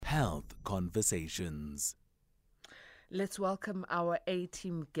Health Conversations. Let's welcome our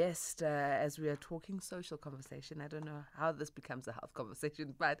A-team guest as we are talking social conversation. I don't know how this becomes a health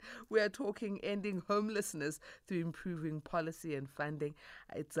conversation, but we are talking ending homelessness through improving policy and funding.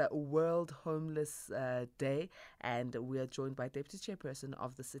 It's a World Homeless Day, and we are joined by Deputy Chairperson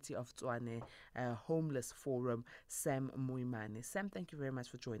of the City of Tshwane Homeless Forum, Sam Moimane. Sam, thank you very much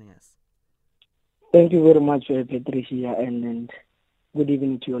for joining us. Thank you very much, Patricia, and good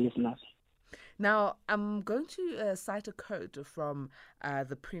evening to your listeners. Now, I'm going to cite a quote from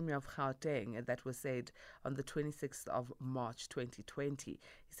the Premier of Gauteng that was said on the 26th of March 2020. He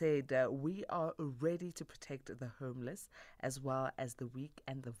said, we are ready to protect the homeless as well as the weak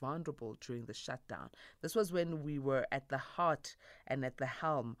and the vulnerable during the shutdown. This was when we were at the heart and at the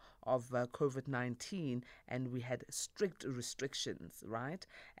helm of COVID-19, and we had strict restrictions, right?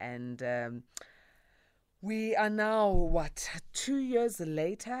 And we are now, 2 years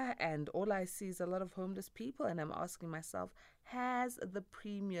later, and all I see is a lot of homeless people, and I'm asking myself, has the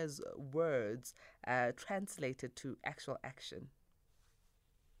Premier's words translated to actual action?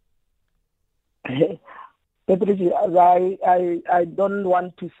 Patricia, I don't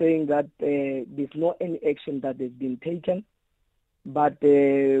want to say that there's no any action that has been taken, but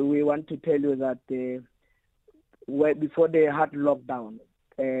we want to tell you that before the hard lockdown,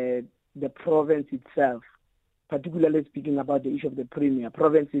 the province itself, particularly speaking about the issue of the Premier,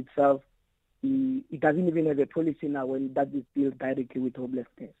 province itself, it doesn't even have a policy now when that is dealt directly with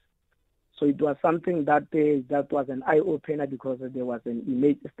homelessness. So it was something that was an eye-opener because there was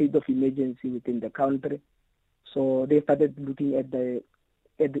a state of emergency within the country. So they started looking at the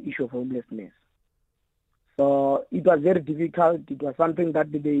issue of homelessness. So it was very difficult. It was something that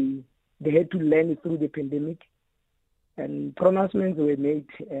they had to learn through the pandemic. And pronouncements were made,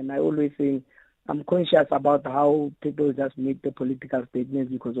 and I always say I'm conscious about how people just make the political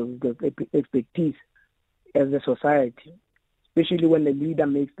statements because of the expertise as a society, especially when the leader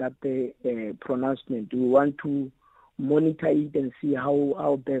makes that pronouncement. We want to monitor it and see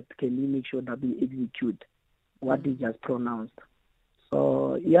how best can we make sure that we execute what is just pronounced.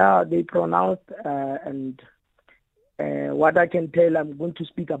 So, yeah, they pronounced, and what I can tell, I'm going to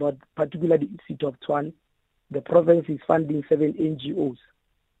speak about particularly the city of Tshwane. The province is funding 7 NGOs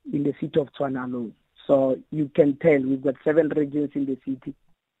in the city of Tshwane alone. So you can tell we've got 7 regions in the city.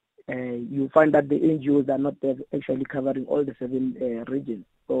 You find that the NGOs are not actually covering all the 7 regions.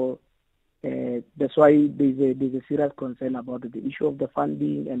 So that's why there's a serious concern about the issue of the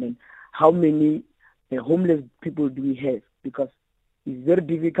funding and then how many homeless people do we have, because it's very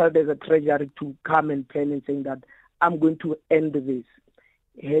difficult as a treasury to come and plan and saying that I'm going to end this.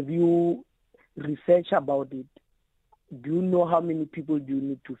 Have you research about it? Do you know how many people do you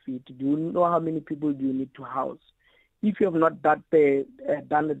need to feed? Do you know how many people do you need to house? If you have not done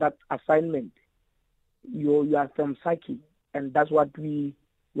that assignment, you are from Saki, and that's what we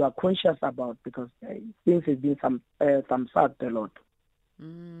are conscious about, because things have been some sucked a lot.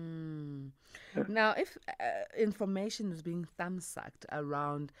 Now, if information is being thumb-sucked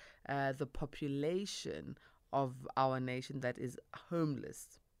around the population of our nation that is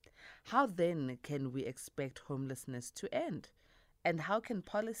homeless, how then can we expect homelessness to end? And how can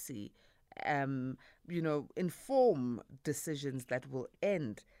policy, inform decisions that will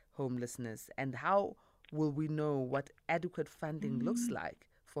end homelessness? And how will we know what adequate funding looks like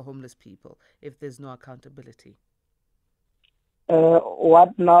for homeless people if there's no accountability?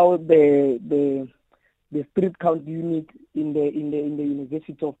 What now the street count unit in the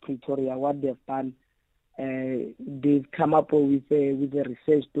University of Pretoria, what they've done, they've come up with a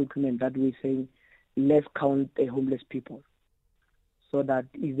research document that we say, let's count homeless people. So that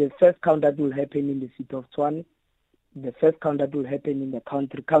is the first count that will happen in the city of Tshwane, the first count that will happen in the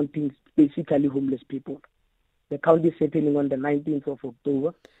country, counting basically homeless people. The count is happening on the 19th of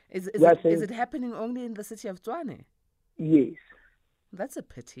October. Is it happening only in the city of Tshwane? Yes. That's a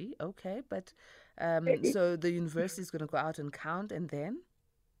pity. Okay, but so the university is going to go out and count, and then?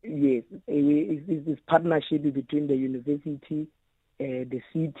 Yes, it's this partnership between the university, the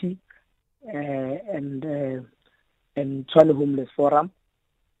city, and Tshwane Homeless Forum,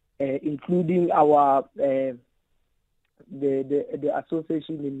 including our the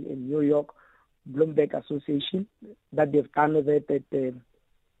association in New York, Bloomberg Association, that they've done that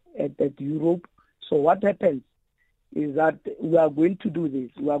at Europe. So what happens is that we are going to do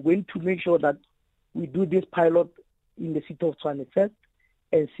this. We are going to make sure that we do this pilot in the city of Tshwane first,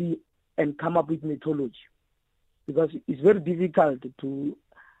 and see and come up with methodology, because it's very difficult to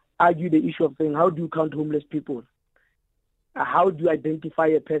argue the issue of saying how do you count homeless people, how do you identify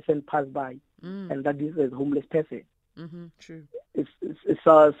a person pass by, and that is a homeless person. True.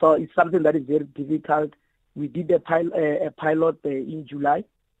 So it's something that is very difficult. We did a pilot in July,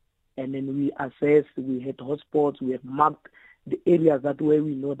 and then we assessed. We had hotspots. We have marked the areas that where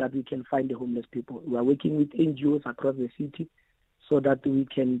we know that we can find the homeless people. We are working with NGOs across the city so that we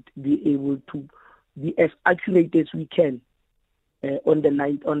can be able to be as accurate as we can on the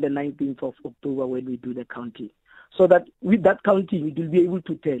 19th of October when we do the counting. So that with that counting, we will be able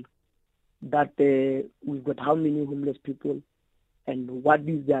to tell that we've got how many homeless people and what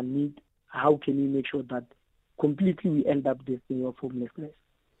is their need. How can we make sure that completely we end up this thing of homelessness?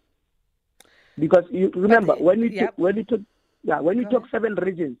 Because you remember when you talk 7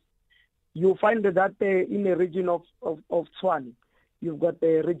 regions, you find that in a region of Tshwane, you've got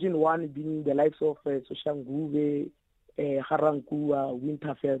region 1 being the likes of Soshanguve, Harankua,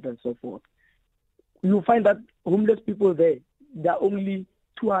 Winterfeld, and so forth. You find that homeless people there are only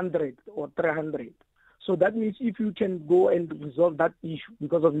 200 or 300. So that means if you can go and resolve that issue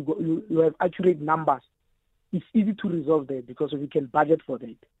because of you have accurate numbers, it's easy to resolve that because you can budget for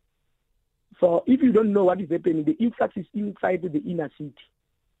that. So if you don't know what is happening, the influx is inside the inner city.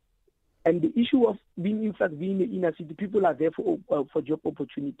 And the issue of being in the inner city, people are there for job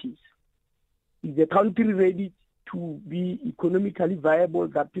opportunities. Is the country ready to be economically viable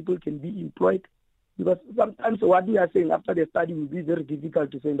that people can be employed? Because sometimes what we are saying after the study will be very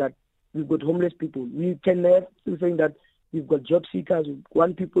difficult to say that we've got homeless people. We can have to say that we've got job seekers, we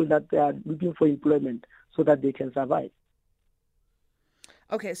want people that are looking for employment so that they can survive.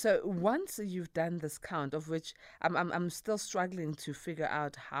 Okay, so once you've done this count, of which I'm still struggling to figure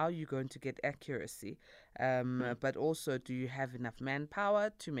out how you're going to get accuracy, but also do you have enough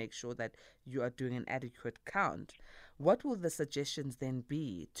manpower to make sure that you are doing an adequate count? What will the suggestions then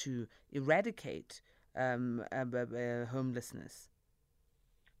be to eradicate homelessness?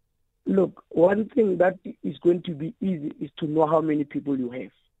 Look, one thing that is going to be easy is to know how many people you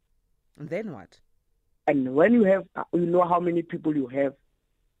have. And then what? And when you know how many people you have,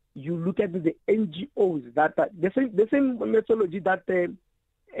 you look at the NGOs that are the same methodology that the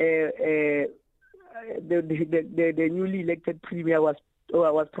newly elected premier was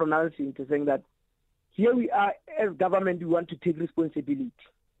pronouncing, to saying that here we are as government, we want to take responsibility.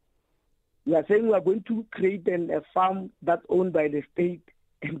 We are saying we are going to create a farm that's owned by the state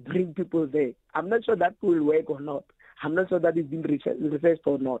and bring people there. I'm not sure that will work or not. I'm not sure that is being researched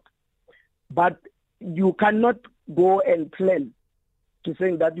or not. But you cannot go and plan to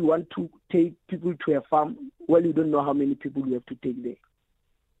saying that you want to take people to a farm while you don't know how many people you have to take there.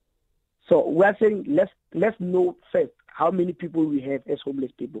 So we are saying let's know first how many people we have as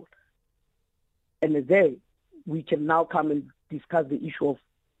homeless people. And there we can now come and discuss the issue of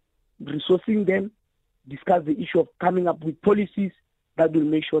resourcing them, discuss the issue of coming up with policies that will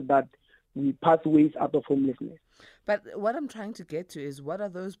make sure that we pass ways out of homelessness. But what I'm trying to get to is, what are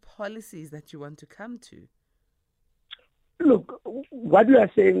those policies that you want to come to? Look, what we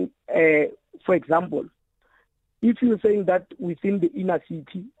are saying, for example, if you're saying that within the inner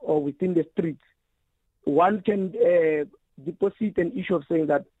city or within the streets, one can deposit an issue of saying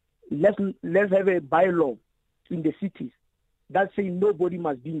that let's have a bylaw in the cities that saying nobody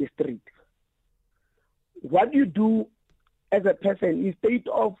must be in the street. What you do as a person, instead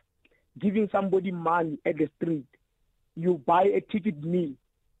of giving somebody money at the street, you buy a ticket meal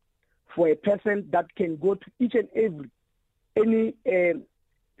for a person that can go to each and any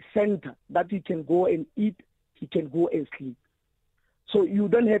center that he can go and eat, he can go and sleep. So you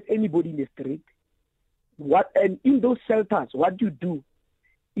don't have anybody in the street. And in those shelters, what you do,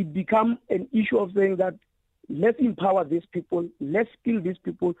 it becomes an issue of saying that let's empower these people, let's skill these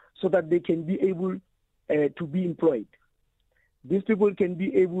people so that they can be able to be employed. These people can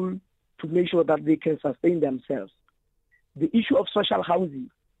be able to make sure that they can sustain themselves. The issue of social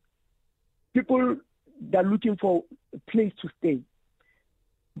housing, people they're looking for a place to stay,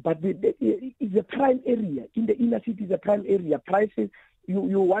 but it's a prime area. In the inner city, it's a prime area. Prices, if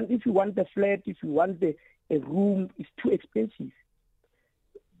you want a flat, if you want a room, it's too expensive.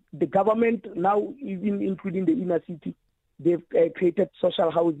 The government now, even including the inner city, they've created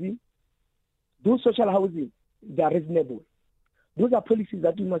social housing. Those social housing, they are reasonable. Those are policies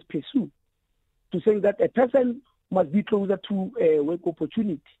that we must pursue, to say that a person must be closer to a work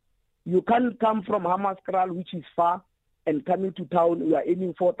opportunity. You can't come from Hammanskraal, which is far, and coming to town, you are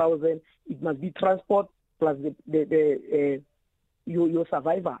earning 4,000. It must be transport plus your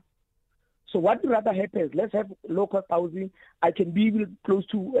survivor. So what rather happens? Let's have low-cost housing. I can be close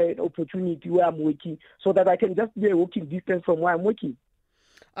to an opportunity where I'm working, so that I can just be a walking distance from where I'm working.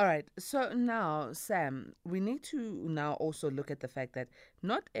 All right. So now, Sam, we need to now also look at the fact that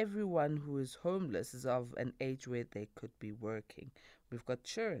not everyone who is homeless is of an age where they could be working. We've got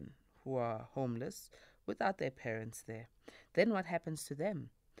children who are homeless without their parents there. Then what happens to them?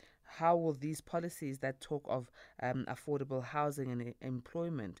 How will these policies that talk of affordable housing and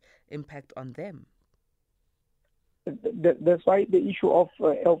employment impact on them? That's why the issue of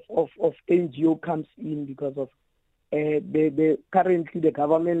NGO comes in, because of currently the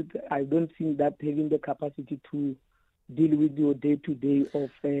government, I don't think that having the capacity to deal with your day-to-day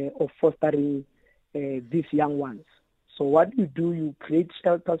of fostering these young ones. So what you do, you create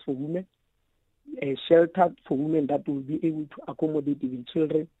shelters for women, a shelter for women that will be able to accommodate even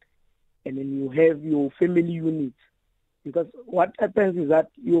children, and then you have your family units. Because what happens is that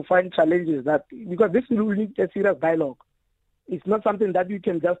you find challenges that, because this will need a serious dialogue. It's not something that you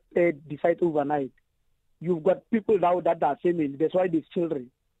can just decide overnight. You've got people now that are family. That's why there's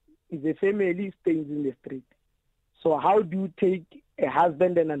children. If the family stays in the street. So how do you take a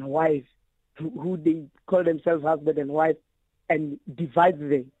husband and a wife, who they call themselves husband and wife, and divide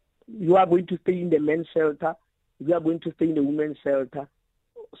them? You are going to stay in the men's shelter. You are going to stay in the women's shelter,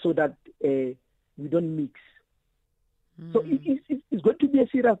 so that we don't mix. So it's going to be a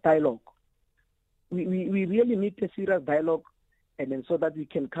serious dialogue. We really need a serious dialogue, and then so that we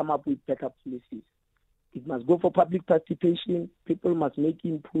can come up with better policies. It must go for public participation. People must make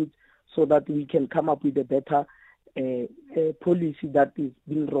input so that we can come up with a better policy that is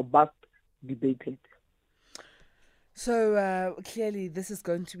being robust, debated. So clearly this is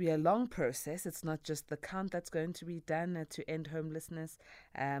going to be a long process. It's not just the count that's going to be done to end homelessness,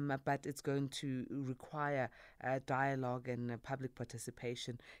 but it's going to require dialogue and public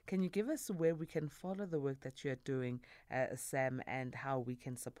participation. Can you give us where we can follow the work that you're doing, Sam, and how we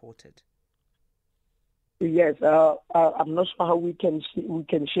can support it? Yes, I'm not sure how we can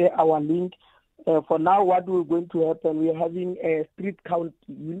share our link. For now, what we're going to happen, we're having a street count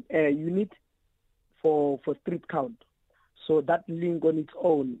unit for street count. So that link on its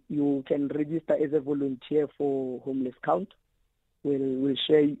own, you can register as a volunteer for homeless count. We'll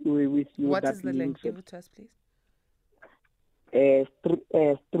share with you. What that is the link? Give it to us, please.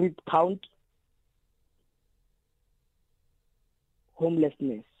 Street count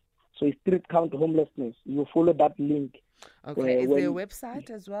homelessness. So street count homelessness. You follow that link. Okay. Is there a website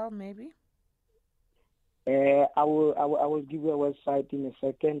as well, maybe? I will give you a website in a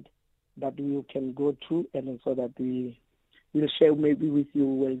second that you can go to, and then so that we will share maybe with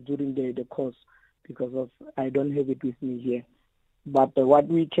you during the course, because of I don't have it with me here. But what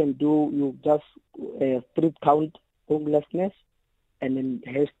we can do, you just street count homelessness, and then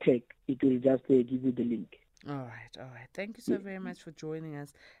hashtag. It will just give you the link. All right. Thank you so very much for joining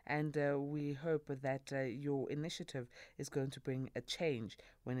us, and we hope that your initiative is going to bring a change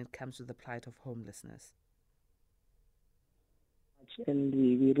when it comes to the plight of homelessness. And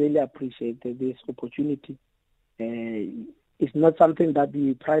we really appreciate this opportunity. It's not something that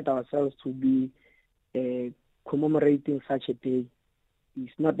we pride ourselves to be commemorating such a day.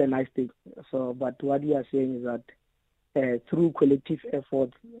 It's not a nice thing. So, but what we are saying is that through collective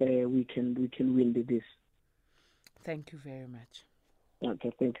effort, we can win this. Thank you very much.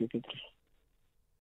 Okay, thank you, Petri.